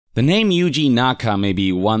The name Yuji Naka may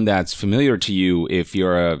be one that's familiar to you if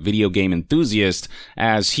you're a video game enthusiast,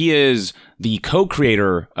 as he is the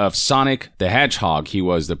co-creator of Sonic the Hedgehog. He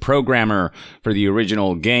was the programmer for the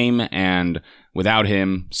original game, and without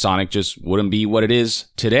him, Sonic just wouldn't be what it is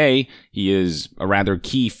today. He is a rather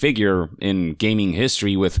key figure in gaming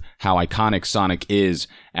history with how iconic Sonic is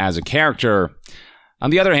as a character. On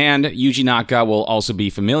the other hand, Yuji Naka will also be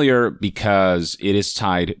familiar because it is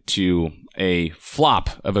tied to a flop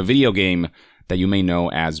of a video game that you may know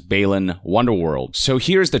as Balan Wonderworld. So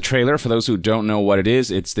here's the trailer for those who don't know what it is.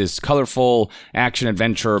 It's this colorful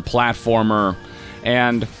action-adventure platformer.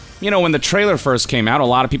 And, you know, when the trailer first came out, a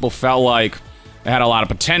lot of people felt like it had a lot of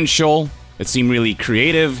potential. It seemed really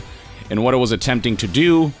creative in what it was attempting to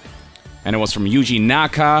do. And it was from Yuji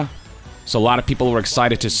Naka. So a lot of people were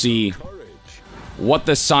excited to see what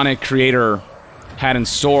the Sonic creator had in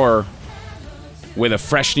store with a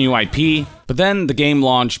fresh new IP. But then the game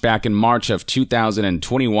launched back in March of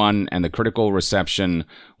 2021, and the critical reception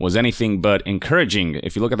was anything but encouraging.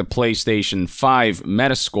 If you look at the PlayStation 5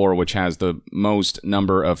 Metascore, which has the most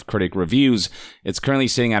number of critic reviews, it's currently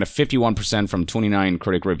sitting at a 51% from 29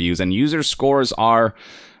 critic reviews, and user scores are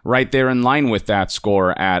right there in line with that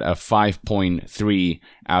score at a 5.3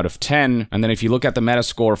 out of 10. And then if you look at the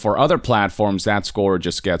Metascore for other platforms, that score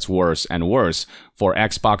just gets worse and worse. For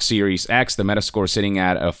Xbox Series X, the Metascore is sitting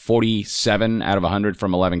at a 47 out of 100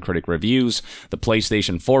 from 11 critic reviews. The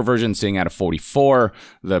PlayStation 4 version sitting at a 44.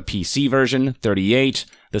 The PC version, 38.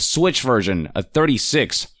 The Switch version, a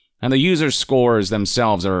 36. And the user scores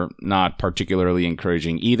themselves are not particularly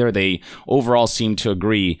encouraging either. They overall seem to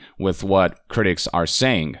agree with what critics are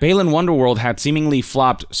saying. Balan Wonderworld had seemingly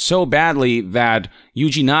flopped so badly that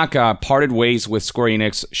Yuji Naka parted ways with Square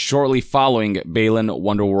Enix shortly following Balan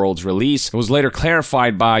Wonderworld's release. It was later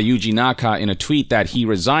clarified by Yuji Naka in a tweet that he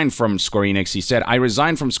resigned from Square Enix. He said, "I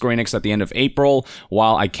resigned from Square Enix at the end of April.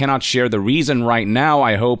 While I cannot share the reason right now,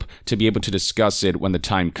 I hope to be able to discuss it when the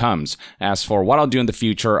time comes. As for what I'll do in the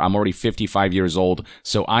future, I'm already 55 years old,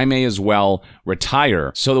 so I may as well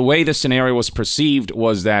retire." So the way the scenario was perceived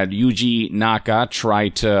was that Yuji Naka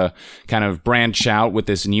tried to kind of branch out with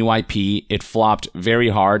this new IP. It flopped very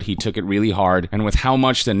hard. He took it really hard. And with how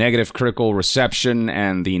much the negative critical reception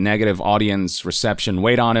and the negative audience reception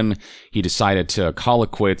weighed on him, he decided to call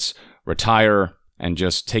it quits, retire, and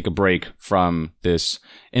just take a break from this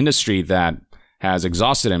industry that has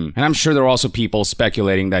exhausted him. And I'm sure there are also people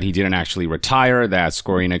speculating that he didn't actually retire, that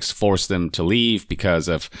Square Enix forced him to leave because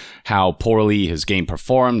of how poorly his game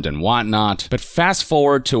performed and whatnot. But fast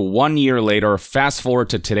forward to 1 year later, fast forward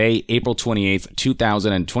to today, April 28th,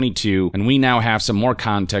 2022, and we now have some more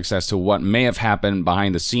context as to what may have happened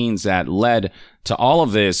behind the scenes that led to all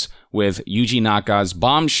of this, with Yuji Naka's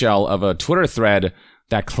bombshell of a Twitter thread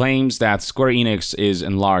that claims that Square Enix is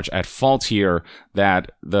in large at fault here,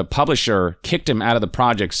 that the publisher kicked him out of the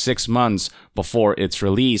project 6 months before its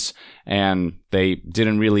release, and they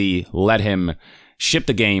didn't really let him ship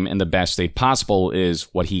the game in the best state possible, is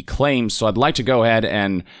what he claims. So I'd like to go ahead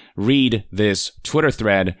and read this Twitter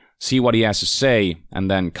thread, see what he has to say,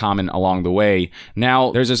 and then comment along the way.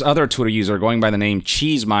 Now, there's this other Twitter user going by the name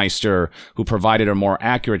Cheesemeister who provided a more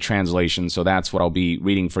accurate translation, so that's what I'll be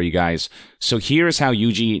reading for you guys. So here's how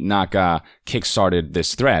Yuji Naka kickstarted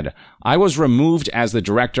this thread. "I was removed as the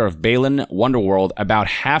director of Balan Wonderworld about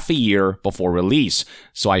half a year before release,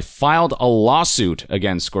 so I filed a lawsuit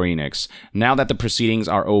against Square Enix. Now that the proceedings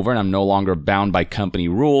are over and I'm no longer bound by company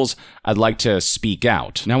rules, I'd like to speak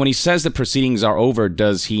out." Now, when he says the proceedings are over,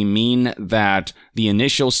 does he mean that the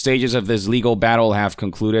initial stages of this legal battle have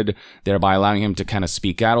concluded, thereby allowing him to kind of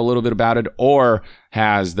speak out a little bit about it? Or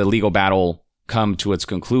has the legal battle come to its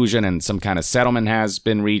conclusion and some kind of settlement has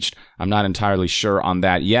been reached? I'm not entirely sure on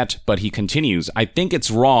that yet, but he continues, "I think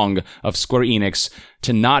it's wrong of Square Enix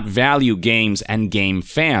to not value games and game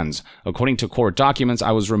fans. According to court documents,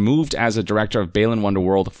 I was removed as a director of Balan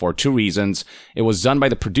Wonderworld for 2 reasons. It was done by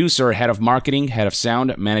the producer, head of marketing, head of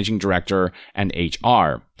sound, managing director, and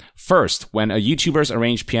HR. First, when a YouTuber's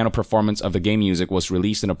arranged piano performance of the game music was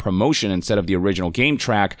released in a promotion instead of the original game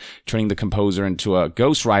track, turning the composer into a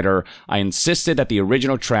ghostwriter, I insisted that the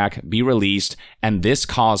original track be released, and this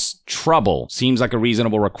caused trouble. Seems like a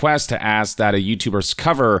reasonable request to ask that a YouTuber's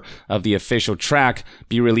cover of the official track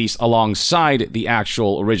be released alongside the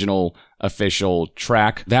actual original official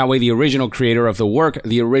track. That way the original creator of the work,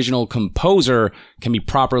 the original composer, can be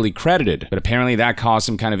properly credited. But apparently that caused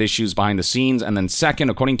some kind of issues behind the scenes. And then second,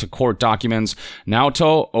 according to court documents,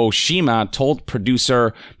 Naoto Oshima told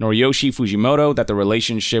producer Noriyoshi Fujimoto that the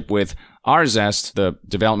relationship with Arzest, the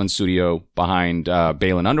development studio behind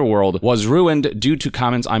Balan Underworld, was ruined due to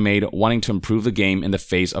comments I made wanting to improve the game in the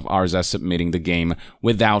face of Arzest submitting the game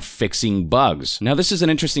without fixing bugs. Now, this is an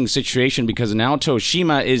interesting situation because Naoto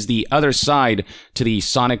Oshima is the other side to the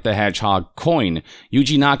Sonic the Hedgehog coin.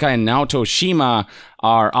 Yuji Naka and Naoto Oshima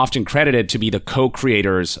are often credited to be the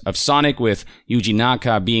co-creators of Sonic, with Yuji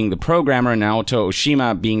Naka being the programmer and Naoto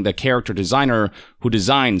Oshima being the character designer who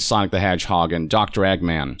designed Sonic the Hedgehog and Dr.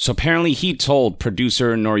 Eggman. So apparently he told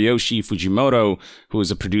producer Noriyoshi Fujimoto, who is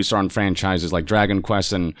a producer on franchises like Dragon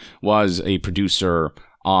Quest and was a producer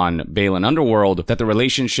on Balan Underworld, that the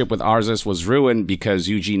relationship with Arzest was ruined because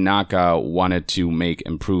Yuji Naka wanted to make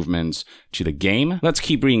improvements to the game. Let's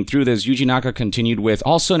keep reading through this. Yuji Naka continued with,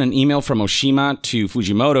 also in an email from Oshima to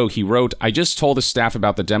Fujimoto, he wrote, I just told the staff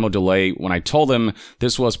about the demo delay. When I told them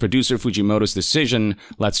this was producer Fujimoto's decision,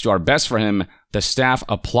 let's do our best for him, the staff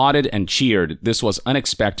applauded and cheered. This was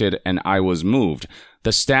unexpected and I was moved.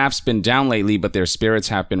 The staff's been down lately, but their spirits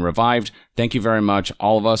have been revived. Thank you very much.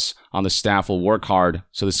 All of us on the staff will work hard.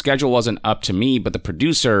 So the schedule wasn't up to me, but the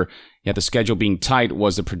producer, yet the schedule being tight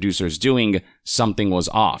was the producer's doing. Something was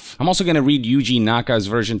off. I'm also going to read Yuji Naka's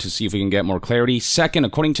version to see if we can get more clarity. Second,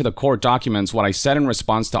 according to the court documents, what I said in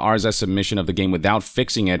response to Arzest's submission of the game without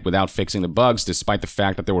fixing the bugs, despite the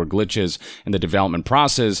fact that there were glitches in the development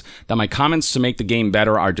process, that my comments to make the game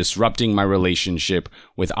better are disrupting my relationship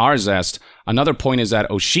with Arzest. Another point is that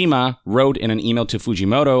Oshima wrote in an email to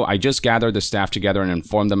Fujimoto, I just gathered the staff together and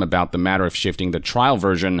informed them about the matter of shifting the trial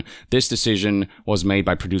version. This decision was made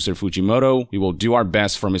by producer Fujimoto. We will do our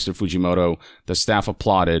best for Mr. Fujimoto. The staff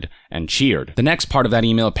applauded and cheered. The next part of that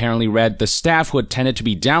email apparently read, the staff who had tended to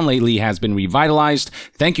be down lately has been revitalized.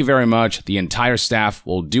 Thank you very much. The entire staff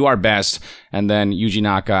will do our best. And then Yuji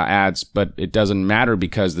Naka adds, but it doesn't matter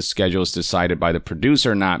because the schedule is decided by the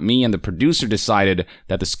producer, not me, and the producer decided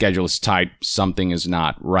that the schedule is tight. Something is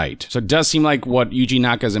not right. So it does seem like what Yuji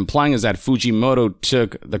Naka is implying is that Fujimoto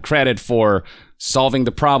took the credit for solving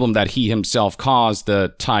the problem that he himself caused,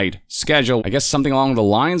 the tight schedule. I guess something along the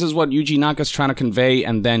lines is what Yuji Naka's trying to convey,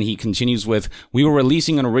 and then he continues with, we were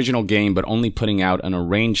releasing an original game, but only putting out an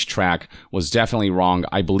arranged track was definitely wrong.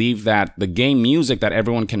 I believe that the game music that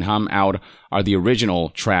everyone can hum out are the original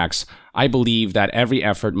tracks. I believe that every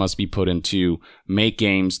effort must be put into make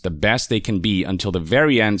games the best they can be until the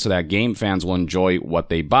very end so that game fans will enjoy what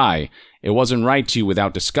they buy. It wasn't right to,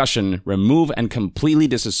 without discussion, remove and completely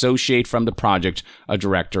disassociate from the project, a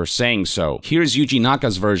director saying so. Here's Yuji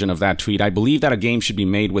Naka's version of that tweet. I believe that a game should be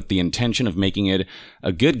made with the intention of making it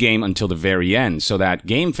a good game until the very end, so that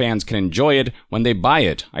game fans can enjoy it when they buy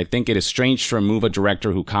it. I think it is strange to remove a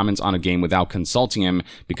director who comments on a game without consulting him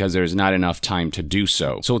because there is not enough time to do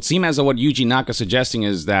so. So it seems as though what Yuji Naka is suggesting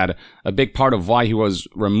is that a big part of why he was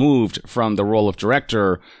removed from the role of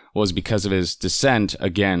director was because of his dissent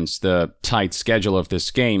against the tight schedule of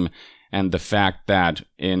this game and the fact that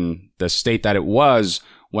in the state that it was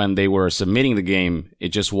when they were submitting the game, it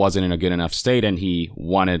just wasn't in a good enough state, and he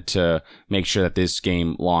wanted to make sure that this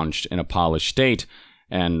game launched in a polished state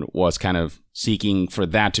and was kind of seeking for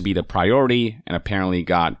that to be the priority, and apparently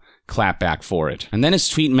got clapback for it. And then his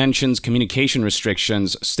tweet mentions communication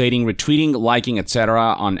restrictions, stating retweeting, liking, etc.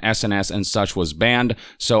 on SNS and such was banned,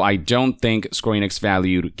 so I don't think Square Enix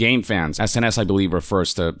valued game fans. SNS, I believe,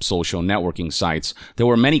 refers to social networking sites. There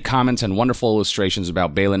were many comments and wonderful illustrations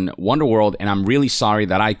about Balan Wonderworld, and I'm really sorry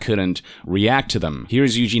that I couldn't react to them.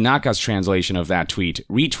 Here's Yuji Naka's translation of that tweet.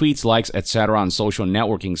 Retweets, likes, etc. on social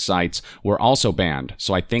networking sites were also banned,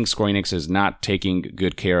 so I think Square Enix is not taking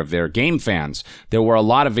good care of their game fans. There were a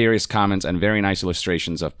lot of various comments and very nice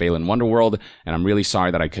illustrations of Balan Wonderworld, and I'm really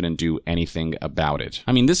sorry that I couldn't do anything about it.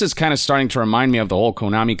 I mean, this is kind of starting to remind me of the whole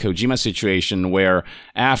Konami-Kojima situation, where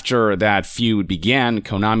after that feud began,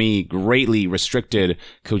 Konami greatly restricted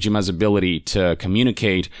Kojima's ability to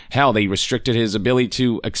communicate. Hell, they restricted his ability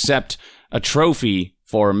to accept a trophy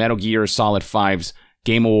for Metal Gear Solid 5's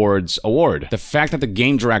Game Awards award. The fact that the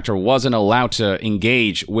game director wasn't allowed to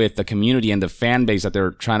engage with the community and the fan base that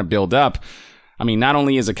they're trying to build up, I mean, not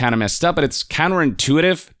only is it kind of messed up, but it's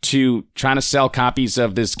counterintuitive to trying to sell copies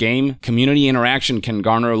of this game. Community interaction can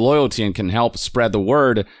garner loyalty and can help spread the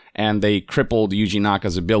word, and they crippled Yuji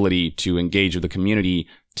Naka's ability to engage with the community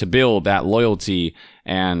to build that loyalty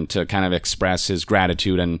and to kind of express his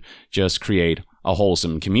gratitude and just create a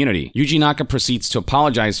wholesome community. Yuji Naka proceeds to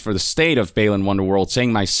apologize for the state of Balan Wonderworld,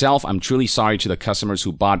 saying, myself, I'm truly sorry to the customers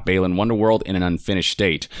who bought Balan Wonderworld in an unfinished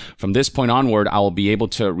state. From this point onward, I will be able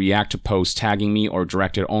to react to posts tagging me or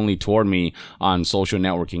directed only toward me on social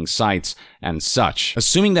networking sites and such.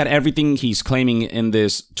 Assuming that everything he's claiming in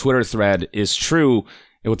this Twitter thread is true,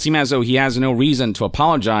 It would seem as though he has no reason to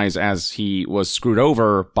apologize as he was screwed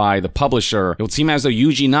over by the publisher. It would seem as though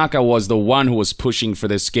Yuji Naka was the one who was pushing for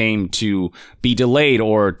this game to be delayed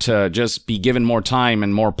or to just be given more time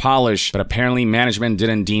and more polish, but apparently management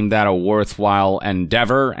didn't deem that a worthwhile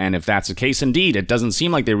endeavor, and if that's the case, indeed, it doesn't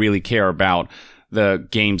seem like they really care about the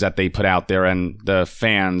games that they put out there and the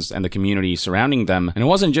fans and the community surrounding them. And it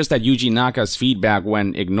wasn't just that Yuji Naka's feedback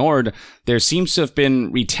went ignored. There seems to have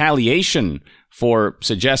been retaliation for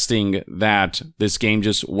suggesting that this game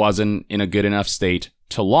just wasn't in a good enough state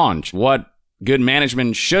to launch. What good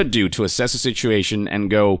management should do to assess the situation and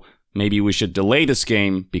go, maybe we should delay this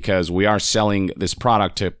game because we are selling this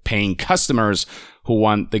product to paying customers who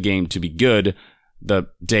want the game to be good the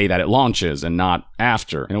day that it launches and not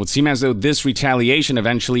after. And it would seem as though this retaliation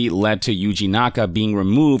eventually led to Yuji Naka being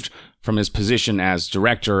removed from his position as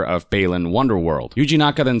director of Balan Wonderworld. Yuji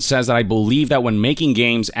Naka then says that I believe that when making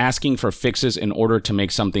games, asking for fixes in order to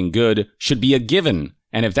make something good should be a given.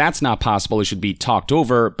 And if that's not possible, it should be talked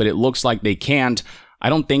over, but it looks like they can't. I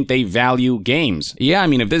don't think they value games. Yeah, I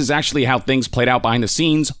mean, if this is actually how things played out behind the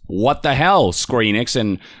scenes, what the hell, Square Enix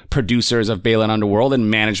and producers of Balan Underworld and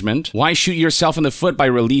management? Why shoot yourself in the foot by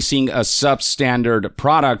releasing a substandard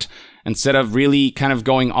product instead of really kind of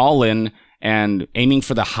going all in and aiming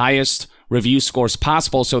for the highest review scores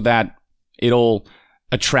possible so that it'll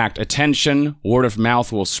attract attention, word of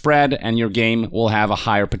mouth will spread, and your game will have a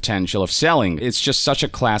higher potential of selling? It's just such a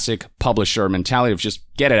classic publisher mentality of just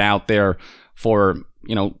get it out there for,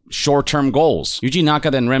 you know, short-term goals. Yuji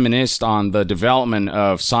Naka then reminisced on the development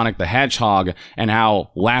of Sonic the Hedgehog and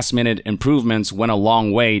how last-minute improvements went a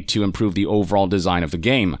long way to improve the overall design of the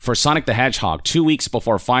game. For Sonic the Hedgehog, 2 weeks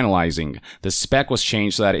before finalizing, the spec was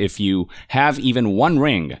changed so that if you have even one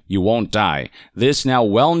ring, you won't die. This now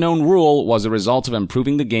well-known rule was a result of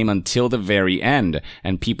improving the game until the very end,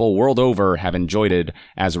 and people world over have enjoyed it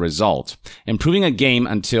as a result. Improving a game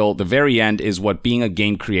until the very end is what being a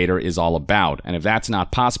game creator is all about, and if that's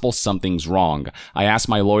not possible, something's wrong. I asked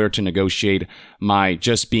my lawyer to negotiate my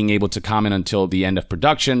just being able to comment until the end of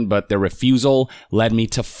production, but their refusal led me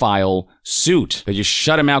to file suit. They just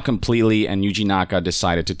shut him out completely, and Yuji Naka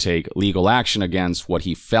decided to take legal action against what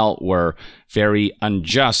he felt were very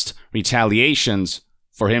unjust retaliations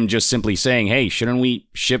for him just simply saying, hey, shouldn't we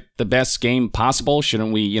ship the best game possible?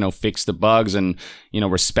 Shouldn't we, fix the bugs and,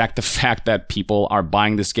 respect the fact that people are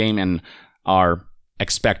buying this game and are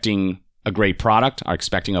expecting a great product, are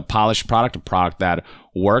expecting a polished product, a product that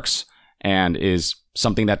works and is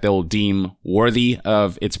something that they'll deem worthy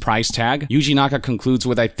of its price tag. Yuji Naka concludes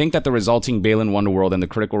with, I think that the resulting Balan Wonderworld and the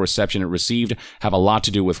critical reception it received have a lot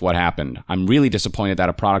to do with what happened. I'm really disappointed that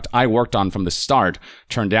a product I worked on from the start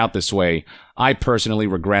turned out this way. I personally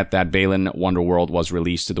regret that Balan Wonderworld was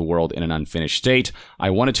released to the world in an unfinished state.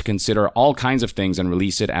 I wanted to consider all kinds of things and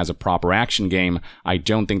release it as a proper action game. I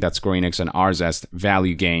don't think that Square Enix and Arzest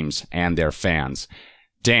value games and their fans.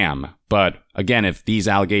 Damn. But again, if these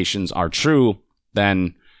allegations are true,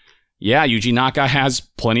 then yeah, Yuji Naka has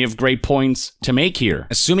plenty of great points to make here.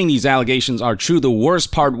 Assuming these allegations are true, the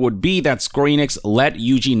worst part would be that Square Enix let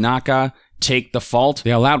Yuji Naka take the fault.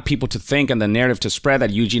 They allowed people to think and the narrative to spread that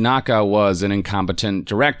Yuji Naka was an incompetent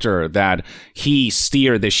director, that he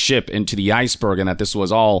steered this ship into the iceberg, and that this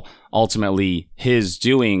was all ultimately his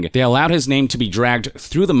doing. They allowed his name to be dragged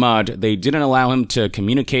through the mud. They didn't allow him to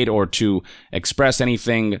communicate or to express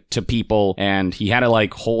anything to people, and he had to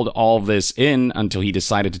hold all of this in until he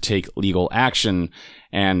decided to take legal action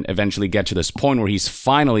and eventually get to this point where he's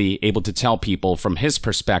finally able to tell people from his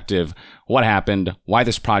perspective what happened, why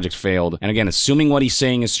this project failed. And again, assuming what he's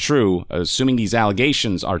saying is true, assuming these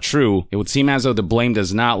allegations are true, it would seem as though the blame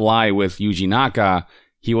does not lie with Yuji Naka.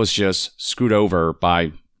 He was just screwed over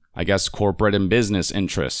by, I guess, corporate and business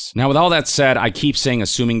interests. Now, with all that said, I keep saying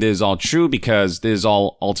assuming this is all true because this is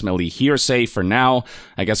all ultimately hearsay for now.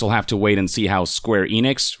 I guess we'll have to wait and see how Square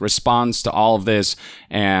Enix responds to all of this,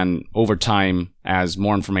 and over time, as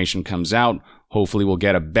more information comes out, hopefully we'll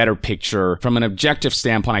get a better picture. From an objective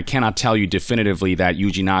standpoint, I cannot tell you definitively that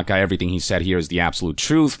Yuji Naka, everything he said here is the absolute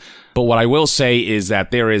truth. But what I will say is that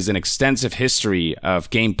there is an extensive history of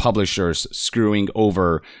game publishers screwing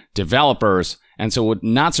over developers. And so it would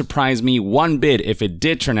not surprise me one bit if it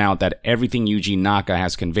did turn out that everything Yuji Naka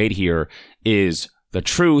has conveyed here is the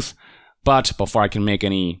truth. But before I can make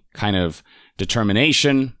any kind of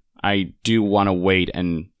determination, I do want to wait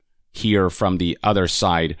and hear from the other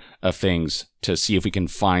side of things to see if we can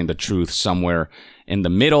find the truth somewhere in the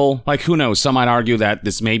middle. Who knows, some might argue that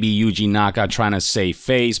this may be Yuji Naka trying to save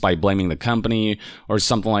face by blaming the company or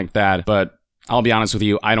something like that. But I'll be honest with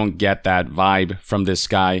you, I don't get that vibe from this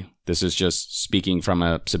guy. This is just speaking from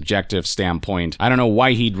a subjective standpoint. I don't know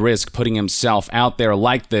why he'd risk putting himself out there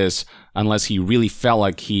like this unless he really felt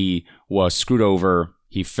like he was screwed over.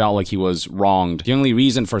 He felt like he was wronged. The only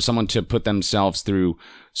reason for someone to put themselves through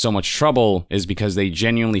so much trouble is because they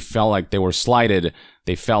genuinely felt like they were slighted.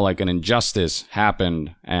 They felt like an injustice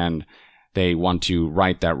happened, and they want to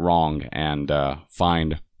right that wrong and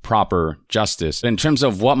find proper justice. In terms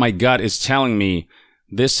of what my gut is telling me,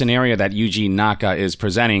 this scenario that Yuji Naka is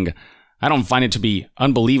presenting, I don't find it to be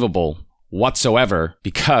unbelievable whatsoever,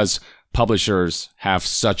 because publishers have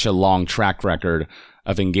such a long track record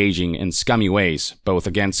of engaging in scummy ways, both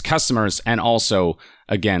against customers and also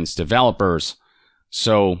against developers.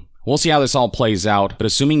 So we'll see how this all plays out, but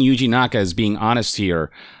assuming Yuji Naka is being honest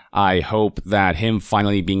here, I hope that him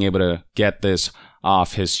finally being able to get this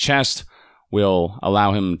off his chest will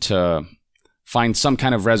allow him to find some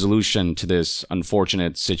kind of resolution to this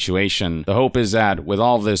unfortunate situation. The hope is that with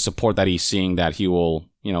all the support that he's seeing, that he will,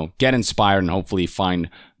 get inspired and hopefully find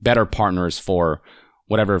better partners for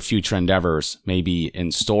whatever future endeavors may be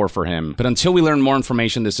in store for him. But until we learn more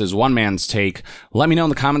information, this is one man's take. Let me know in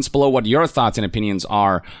the comments below what your thoughts and opinions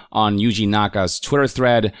are on Yuji Naka's Twitter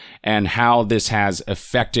thread and how this has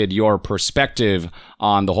affected your perspective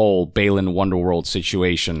on the whole Balan Wonderworld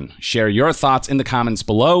situation. Share your thoughts in the comments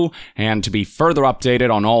below, and to be further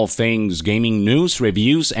updated on all things gaming news,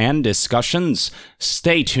 reviews, and discussions,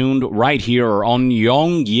 stay tuned right here on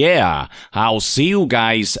Young Yeah. I'll see you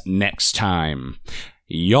guys next time.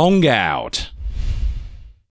 Young out.